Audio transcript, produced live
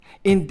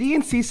In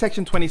D&C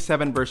section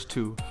 27 verse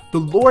 2, the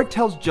Lord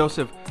tells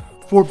Joseph,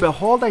 "For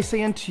behold, I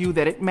say unto you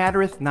that it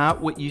mattereth not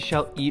what ye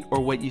shall eat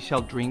or what ye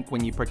shall drink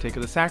when ye partake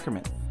of the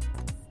sacrament."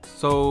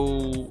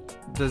 So,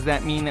 does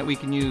that mean that we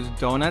can use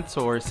donuts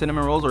or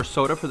cinnamon rolls or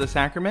soda for the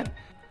sacrament?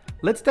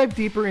 Let's dive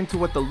deeper into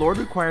what the Lord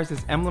requires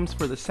as emblems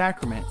for the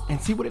sacrament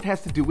and see what it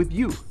has to do with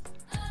you.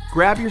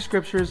 Grab your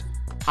scriptures.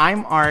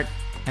 I'm Art,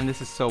 and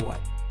this is So What?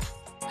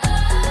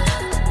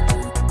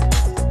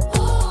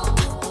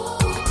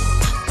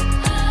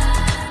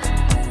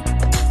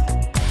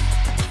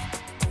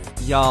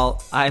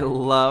 Y'all, I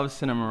love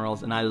cinnamon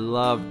rolls and I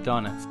love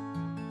donuts.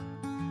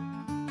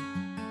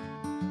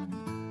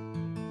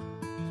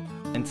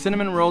 And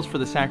cinnamon rolls for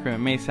the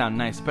sacrament may sound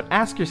nice, but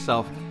ask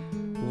yourself,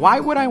 why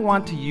would I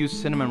want to use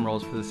cinnamon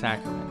rolls for the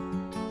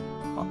sacrament?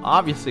 Well,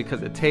 obviously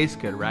because it tastes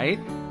good, right?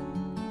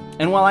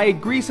 And while I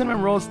agree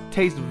cinnamon rolls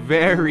taste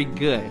very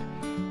good,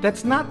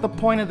 that's not the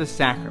point of the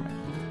sacrament.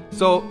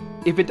 So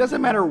if it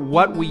doesn't matter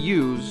what we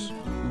use,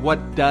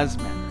 what does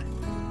matter?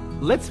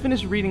 Let's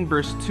finish reading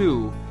verse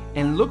 2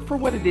 and look for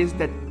what it is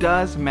that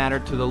does matter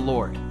to the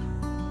Lord.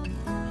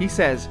 He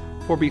says,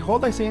 "For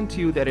behold, I say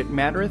unto you that it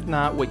mattereth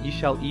not what ye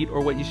shall eat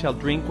or what ye shall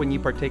drink when ye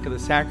partake of the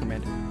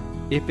sacrament,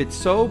 if it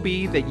so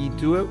be that ye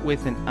do it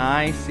with an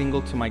eye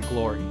single to my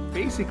glory."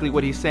 Basically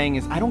what he's saying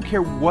is, I don't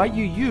care what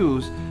you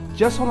use,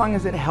 just so long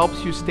as it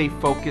helps you stay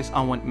focused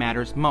on what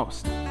matters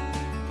most.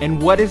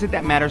 And what is it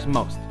that matters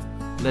most?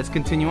 Let's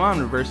continue on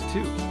with verse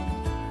 2.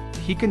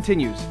 He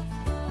continues,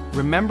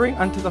 "Remembering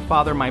unto the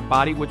Father my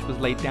body which was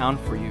laid down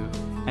for you,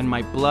 and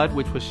my blood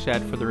which was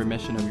shed for the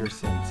remission of your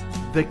sins."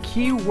 The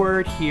key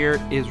word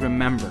here is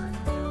remember.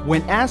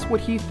 When asked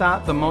what he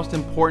thought the most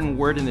important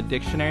word in the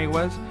dictionary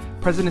was,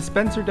 President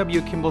Spencer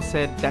W. Kimball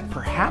said that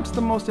perhaps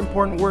the most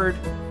important word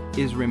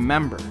is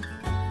remember.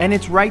 And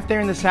it's right there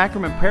in the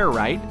sacrament prayer,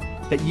 right?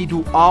 That ye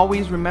do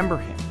always remember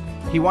him.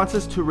 He wants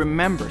us to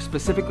remember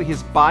specifically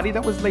his body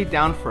that was laid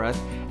down for us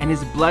and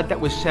his blood that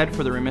was shed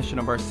for the remission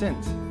of our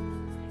sins.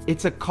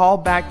 It's a call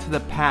back to the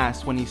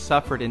past when he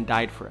suffered and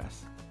died for us.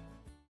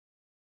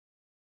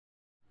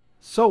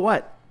 So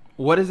what?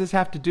 What does this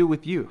have to do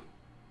with you?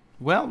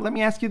 Well, let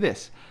me ask you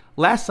this.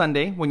 Last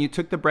Sunday, when you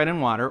took the bread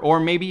and water, or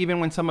maybe even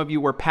when some of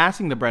you were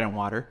passing the bread and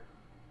water,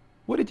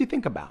 what did you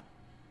think about?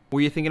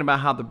 Were you thinking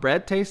about how the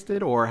bread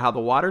tasted or how the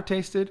water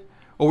tasted?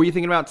 Or were you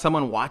thinking about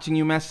someone watching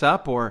you mess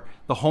up, or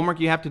the homework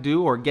you have to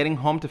do, or getting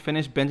home to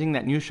finish binging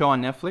that new show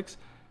on Netflix?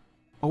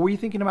 Or were you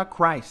thinking about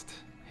Christ,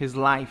 his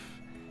life,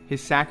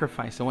 his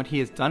sacrifice, and what he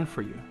has done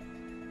for you?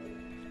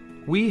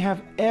 We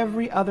have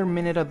every other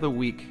minute of the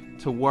week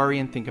to worry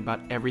and think about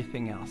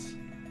everything else.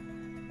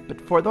 But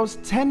for those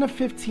 10 to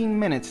 15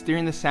 minutes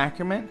during the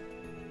sacrament,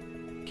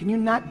 can you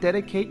not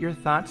dedicate your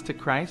thoughts to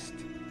Christ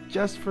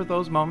just for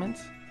those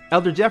moments?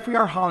 Elder Jeffrey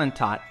R. Holland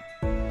taught,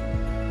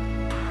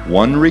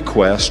 "One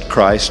request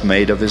Christ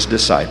made of his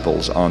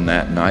disciples on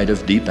that night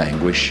of deep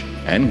anguish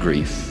and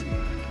grief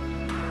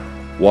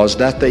was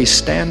that they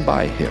stand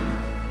by him,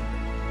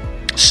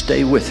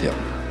 stay with him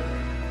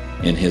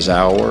in his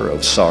hour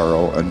of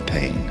sorrow and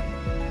pain.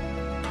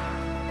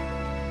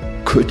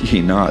 Could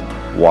ye not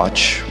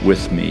watch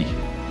with me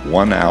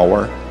 1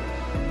 hour?"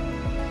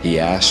 he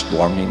asked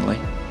longingly.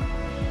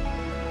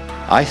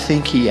 I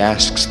think he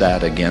asks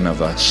that again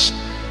of us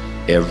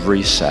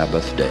every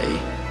Sabbath day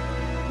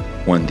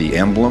when the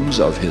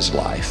emblems of his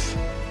life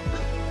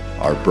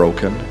are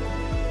broken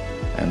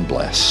and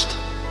blessed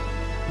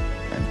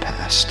and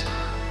past.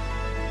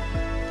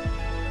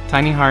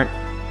 Tiny Heart,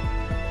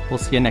 we'll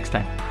see you next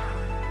time.